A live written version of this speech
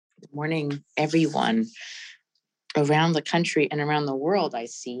Morning, everyone around the country and around the world, I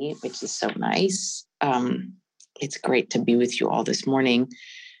see, which is so nice. It's great to be with you all this morning.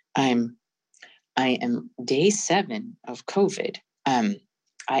 I am day 7 of COVID. I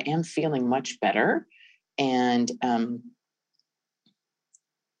am feeling much better. And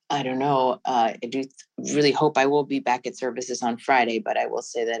I don't know, I do really hope I will be back at services on Friday, but I will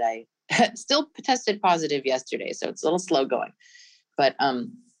say that I still tested positive yesterday. So it's a little slow going, but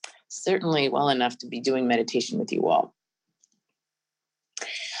certainly well enough to be doing meditation with you all.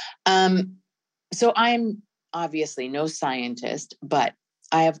 So I'm obviously no scientist, but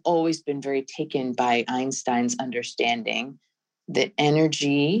I have always been very taken by Einstein's understanding that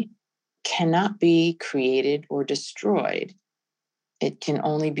energy cannot be created or destroyed. It can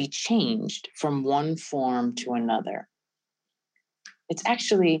only be changed from one form to another. It's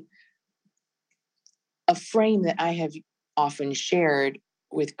actually a frame that I have often shared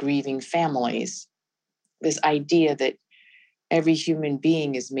with grieving families. This idea that every human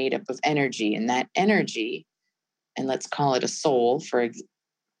being is made up of energy, and that energy, and let's call it a soul,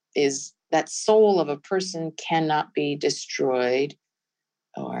 is that soul of a person cannot be destroyed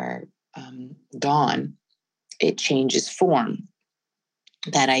or gone. It changes form.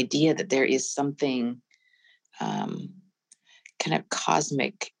 That idea that there is something kind of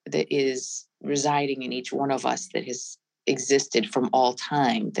cosmic that is residing in each one of us, that has existed from all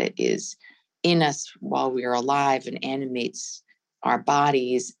time, that is in us while we are alive and animates our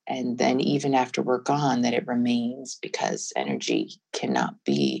bodies, and then even after we're gone, that it remains, because energy cannot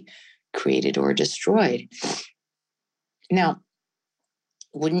be created or destroyed. Now,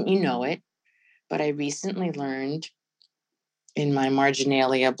 wouldn't you know it, but I recently learned in my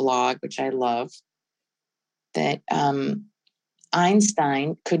Marginalia blog, which I love, that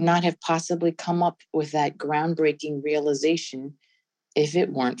Einstein could not have possibly come up with that groundbreaking realization if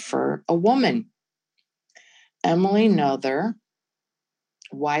it weren't for a woman. Emily Noether,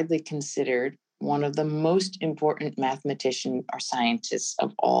 widely considered one of the most important mathematicians or scientists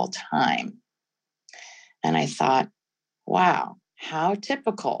of all time. And I thought, wow, how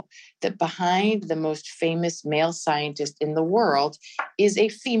typical that behind the most famous male scientist in the world is a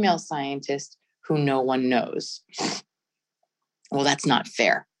female scientist who no one knows. Well, that's not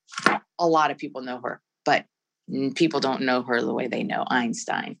fair. A lot of people know her, but people don't know her the way they know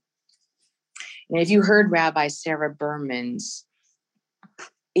Einstein. And if you heard Rabbi Sarah Berman's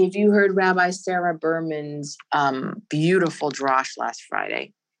beautiful drosh last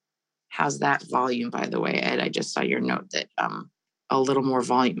Friday, how's that volume, by the way, Ed? I just saw your note that a little more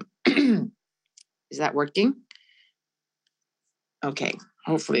volume. Is that working? Okay,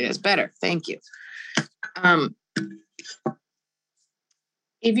 hopefully that's better. Thank you.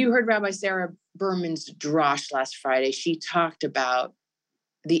 If you heard Rabbi Sarah Berman's drosh last Friday, she talked about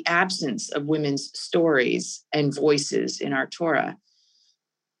the absence of women's stories and voices in our Torah,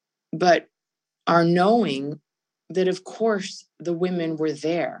 but our knowing that, of course, the women were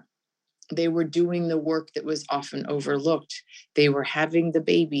there. They were doing the work that was often overlooked. They were having the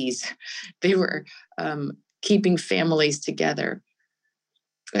babies. They were keeping families together.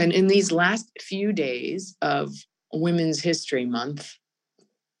 And in these last few days of Women's History Month,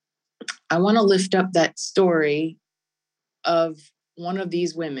 I want to lift up that story of one of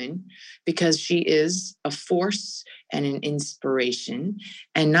these women, because she is a force and an inspiration.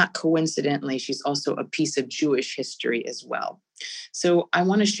 And not coincidentally, she's also a piece of Jewish history as well. So I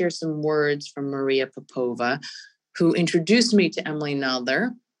want to share some words from Maria Popova, who introduced me to Emily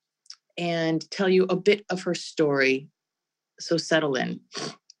Noether, and tell you a bit of her story. So settle in.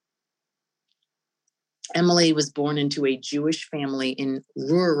 Emily was born into a Jewish family in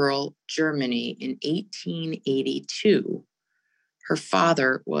rural Germany in 1882. Her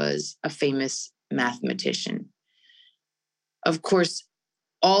father was a famous mathematician. Of course,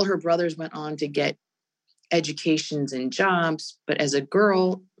 all her brothers went on to get educations and jobs, but as a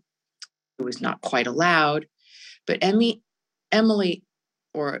girl, it was not quite allowed. But Emily,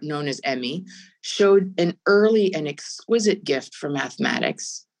 or known as Emmy, showed an early and exquisite gift for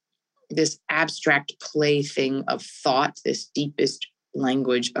mathematics, this abstract plaything of thought, this deepest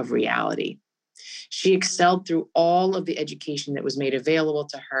language of reality. She excelled through all of the education that was made available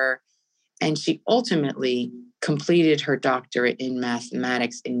to her, and she ultimately completed her doctorate in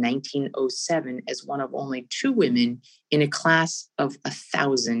mathematics in 1907 as one of only 2 women in a class of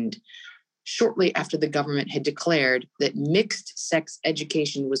 1,000, shortly after the government had declared that mixed-sex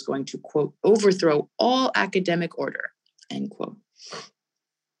education was going to, quote, overthrow all academic order, end quote.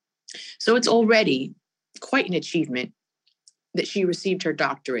 So it's already quite an achievement that she received her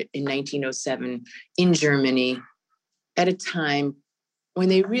doctorate in 1907 in Germany at a time when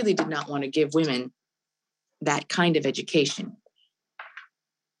they really did not want to give women that kind of education.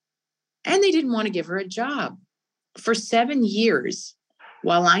 And they didn't want to give her a job. For 7 years,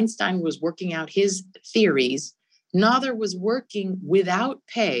 while Einstein was working out his theories, Noether was working without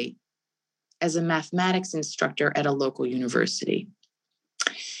pay as a mathematics instructor at a local university.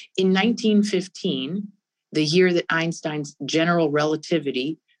 In 1915, the year that Einstein's general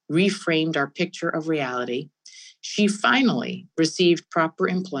relativity reframed our picture of reality, she finally received proper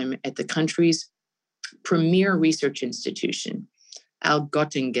employment at the country's premier research institution,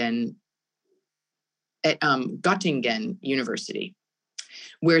 Göttingen University,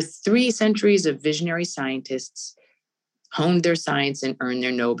 where 3 centuries of visionary scientists honed their science and earned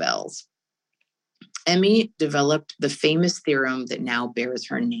their Nobels. Emmy developed the famous theorem that now bears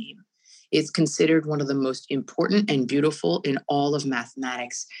her name. It's considered one of the most important and beautiful in all of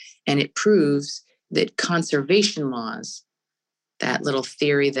mathematics, and it proves that conservation laws, that little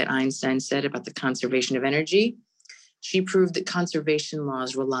theory that Einstein said about the conservation of energy, she proved that conservation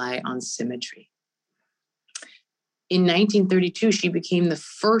laws rely on symmetry. In 1932, she became the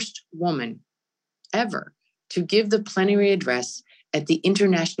first woman ever to give the plenary address at the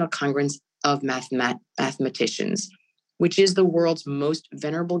International Congress of Mathematicians, which is the world's most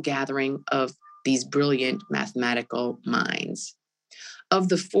venerable gathering of these brilliant mathematical minds. Of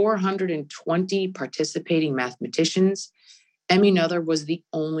the 420 participating mathematicians, Emmy Noether was the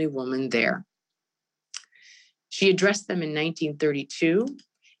only woman there. She addressed them in 1932,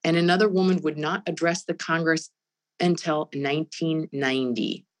 and another woman would not address the Congress until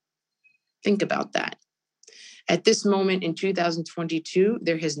 1990. Think about that. At this moment in 2022,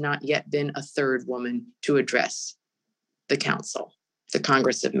 there has not yet been a third woman to address the council, the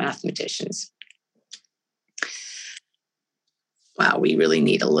Congress of Mathematicians. Wow, we really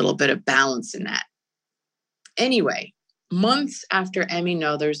need a little bit of balance in that. Anyway, months after Emmy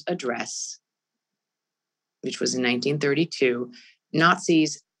Noether's address, which was in 1932,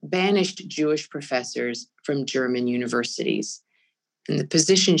 Nazis banished Jewish professors from German universities. And the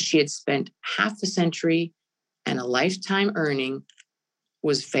position she had spent half a century and a lifetime earning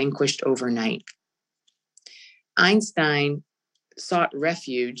was vanquished overnight. Einstein sought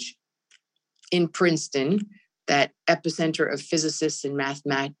refuge in Princeton, that epicenter of physicists and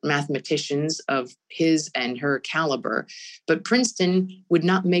mathematicians of his and her caliber, but Princeton would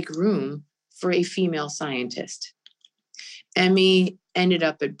not make room for a female scientist. Emmy ended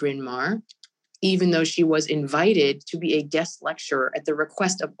up at Bryn Mawr, even though she was invited to be a guest lecturer at the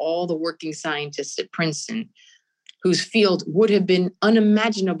request of all the working scientists at Princeton, whose field would have been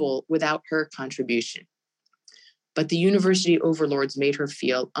unimaginable without her contribution. But the university overlords made her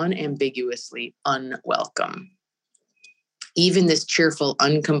feel unambiguously unwelcome. Even this cheerful,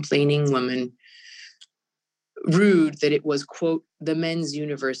 uncomplaining woman rued that it was, quote, the men's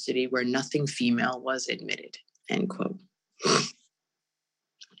university where nothing female was admitted, end quote.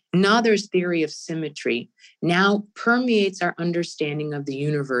 Noether's theory of symmetry now permeates our understanding of the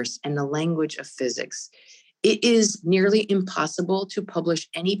universe and the language of physics. It is nearly impossible to publish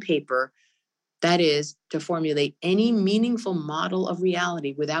any paper, that is, to formulate any meaningful model of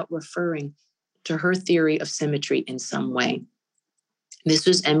reality without referring to her theory of symmetry in some way. This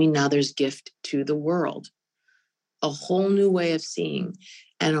was Emmy Noether's gift to the world, a whole new way of seeing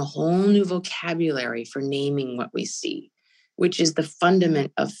and a whole new vocabulary for naming what we see, which is the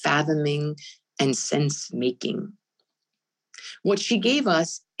fundament of fathoming and sense-making. What she gave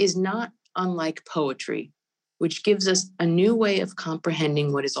us is not unlike poetry, which gives us a new way of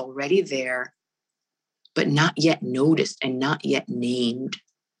comprehending what is already there, but not yet noticed and not yet named.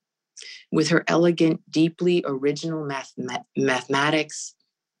 With her elegant, deeply original mathematics,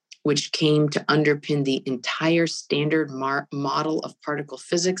 which came to underpin the entire standard model of particle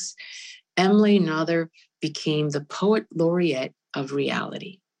physics, Emily Noether became the poet laureate of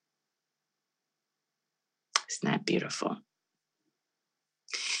reality. Isn't that beautiful?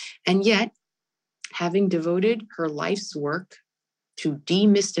 And yet, having devoted her life's work to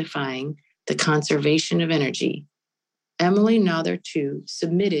demystifying the conservation of energy, Emily Noether, too,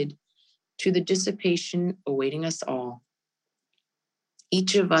 submitted to the dissipation awaiting us all.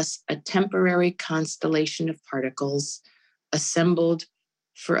 Each of us a temporary constellation of particles assembled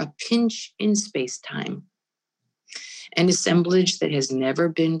for a pinch in space-time, an assemblage that has never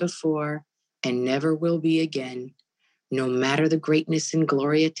been before and never will be again, no matter the greatness and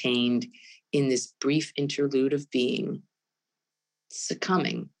glory attained in this brief interlude of being,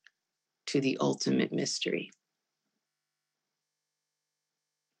 succumbing to the ultimate mystery.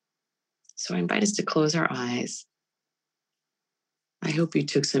 So I invite us to close our eyes. I hope you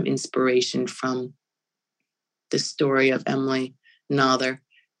took some inspiration from the story of Emily Another,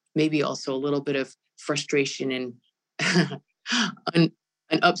 maybe also a little bit of frustration and an,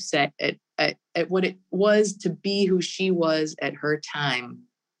 an upset at what it was to be who she was at her time.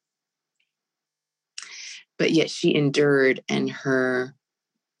 But yet she endured, and her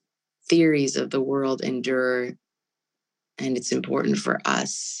theories of the world endure. And it's important for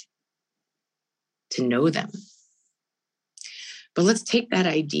us to know them. But let's take that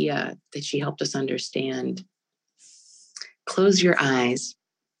idea that she helped us understand. Close your eyes.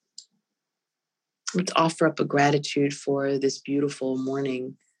 Let's offer up a gratitude for this beautiful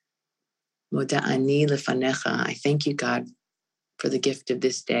morning. Moda'ani lefanecha. I thank you, God, for the gift of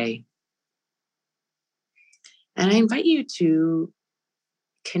this day. And I invite you to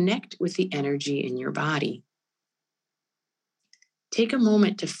connect with the energy in your body. Take a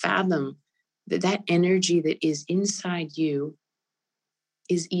moment to fathom that that energy that is inside you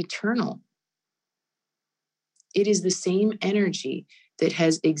is eternal. It is the same energy that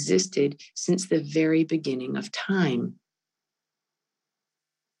has existed since the very beginning of time.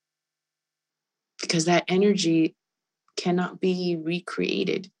 Because that energy cannot be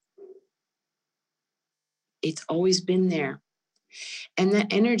recreated. It's always been there. And that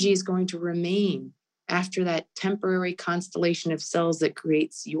energy is going to remain after that temporary constellation of cells that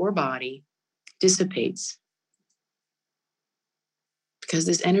creates your body dissipates. Because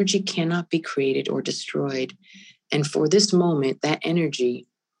this energy cannot be created or destroyed. And for this moment, that energy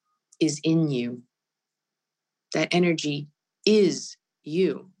is in you. That energy is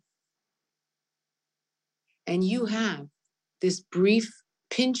you. And you have this brief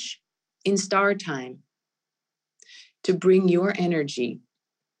pinch in star time to bring your energy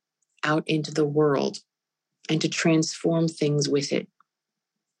out into the world and to transform things with it,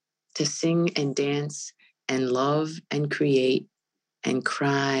 to sing and dance and love and create and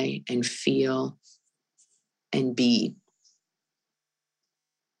cry and feel and be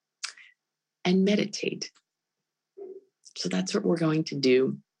and meditate. So that's what we're going to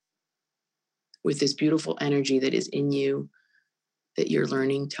do with this beautiful energy that is in you, that you're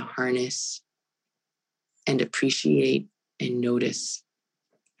learning to harness and appreciate and notice.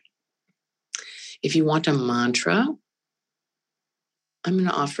 If you want a mantra, I'm going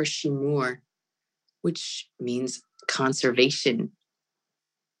to offer Shimur, which means conservation,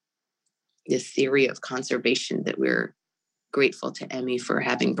 this theory of conservation that we're grateful to Emmy for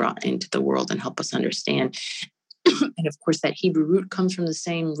having brought into the world and help us understand. And of course, that Hebrew root comes from the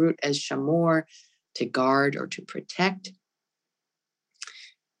same root as shamor, to guard or to protect.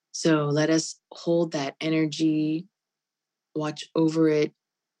 So let us hold that energy, watch over it,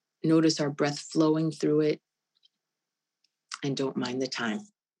 notice our breath flowing through it, and don't mind the time.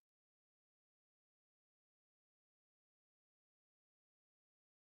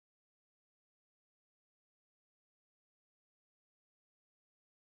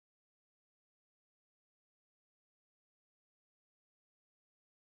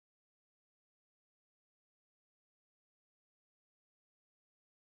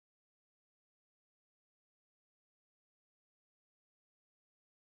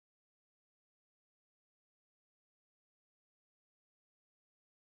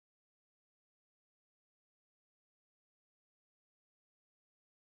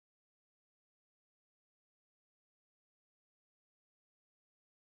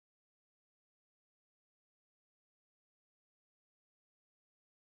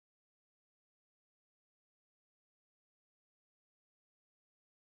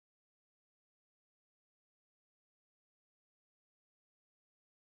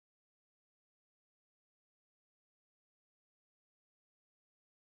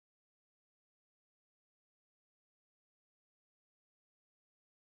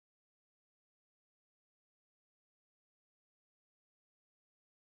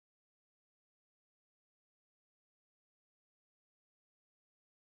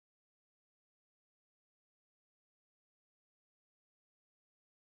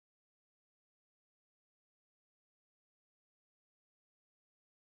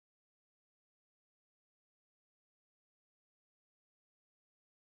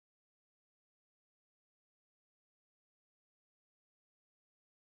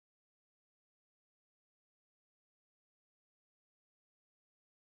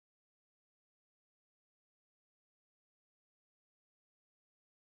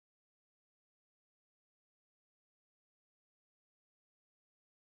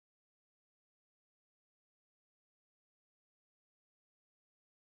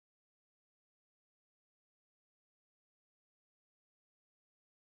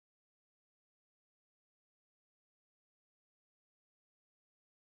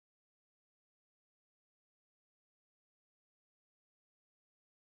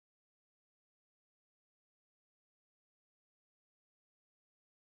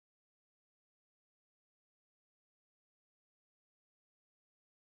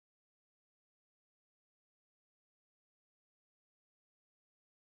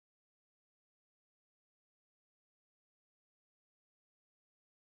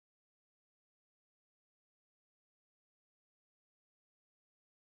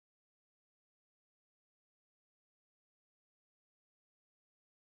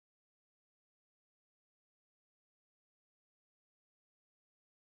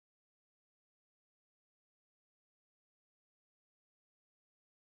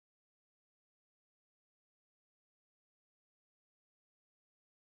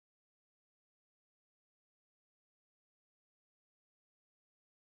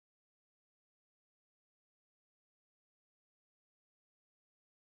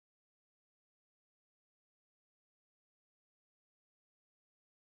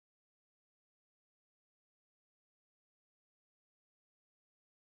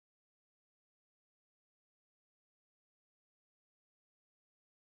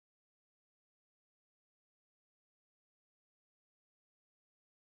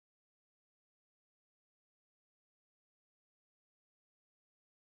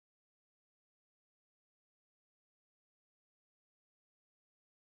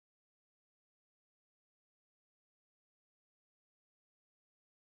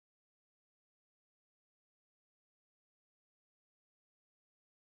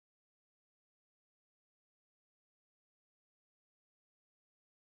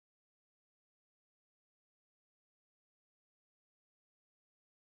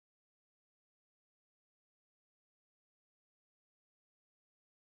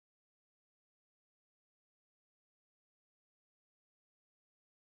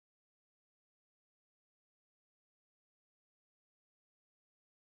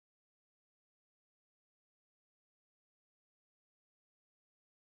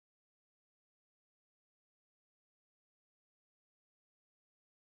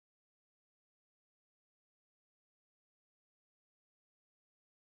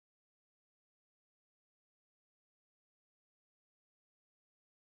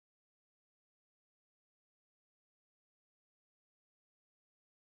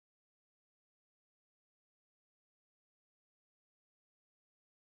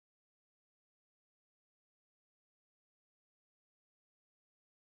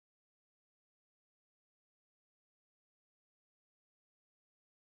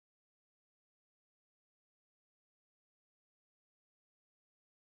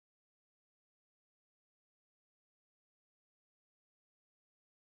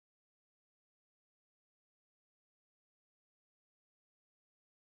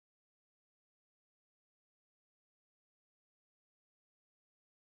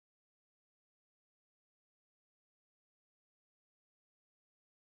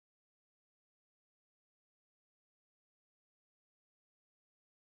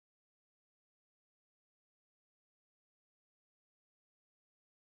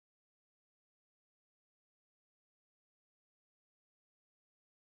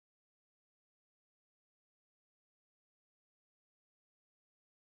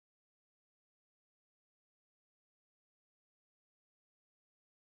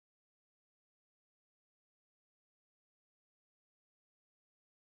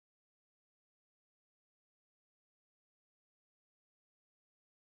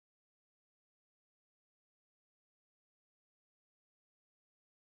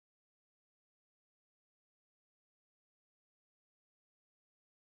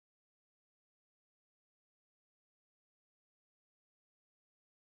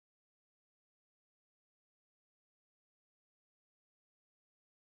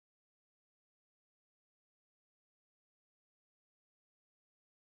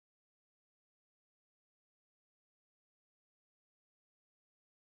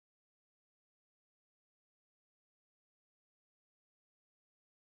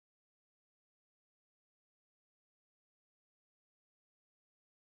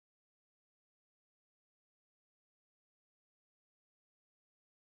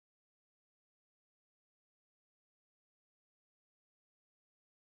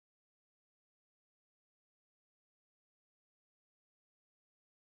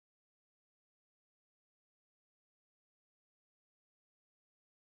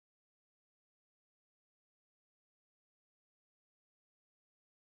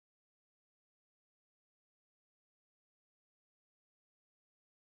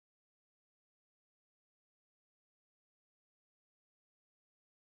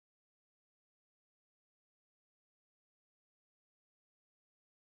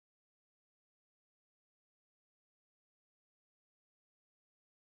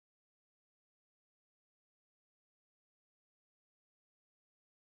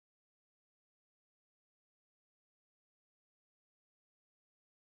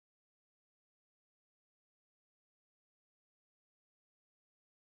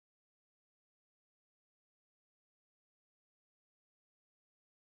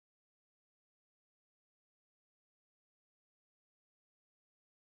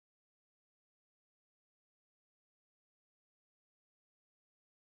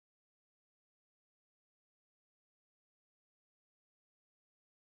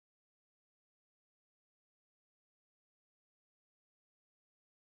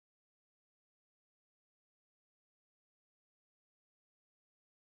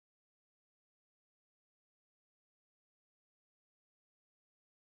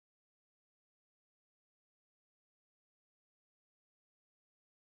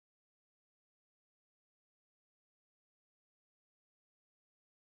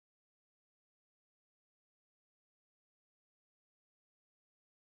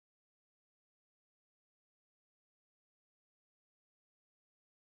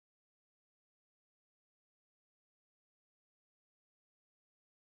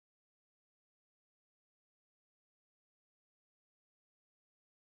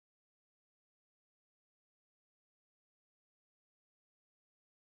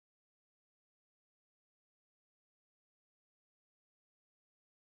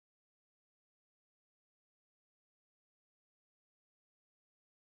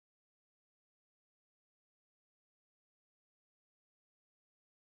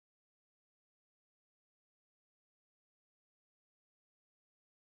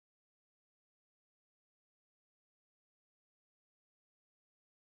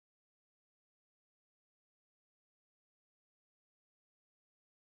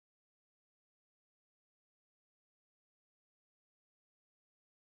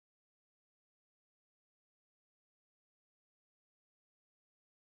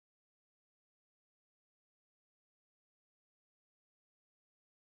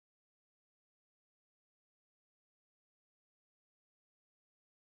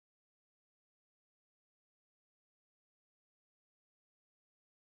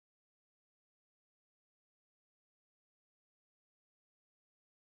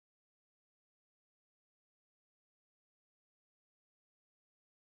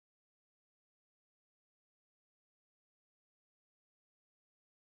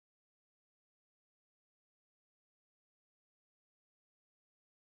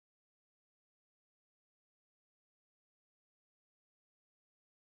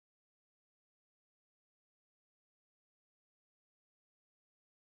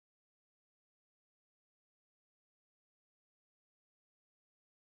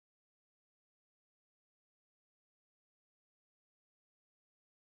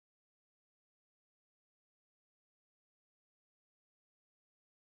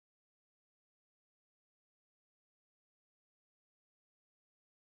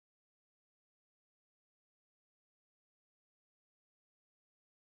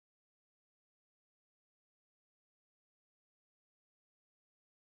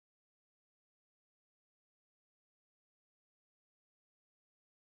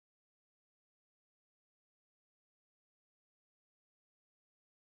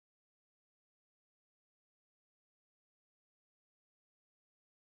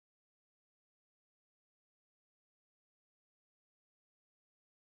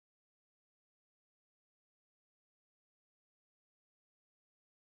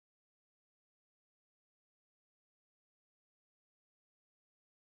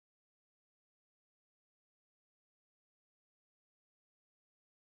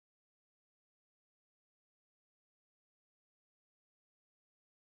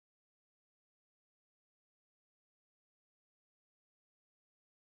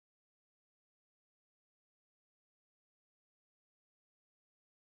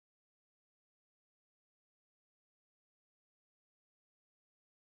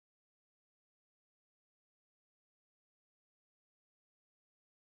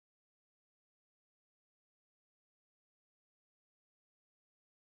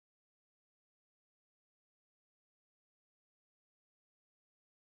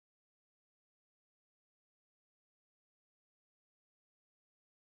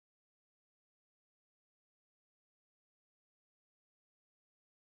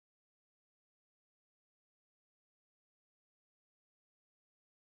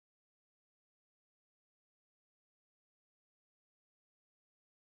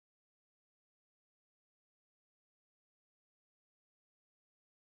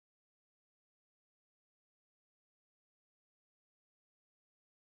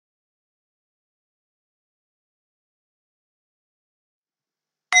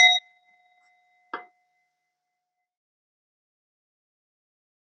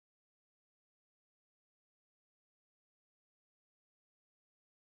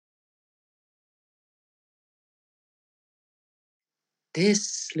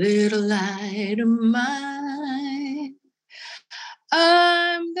 This little light of mine,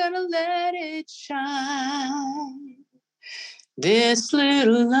 I'm gonna let it shine. This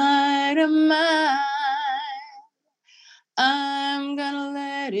little light of mine, I'm gonna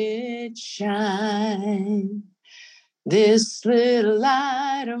let it shine. This little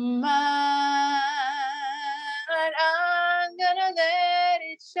light of mine, I'm gonna let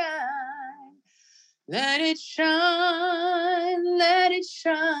it shine. Let it shine, let it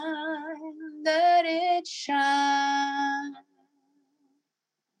shine, let it shine.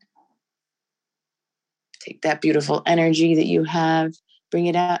 Take that beautiful energy that you have, bring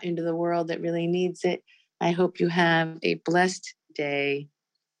it out into the world that really needs it. I hope you have a blessed day.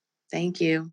 Thank you.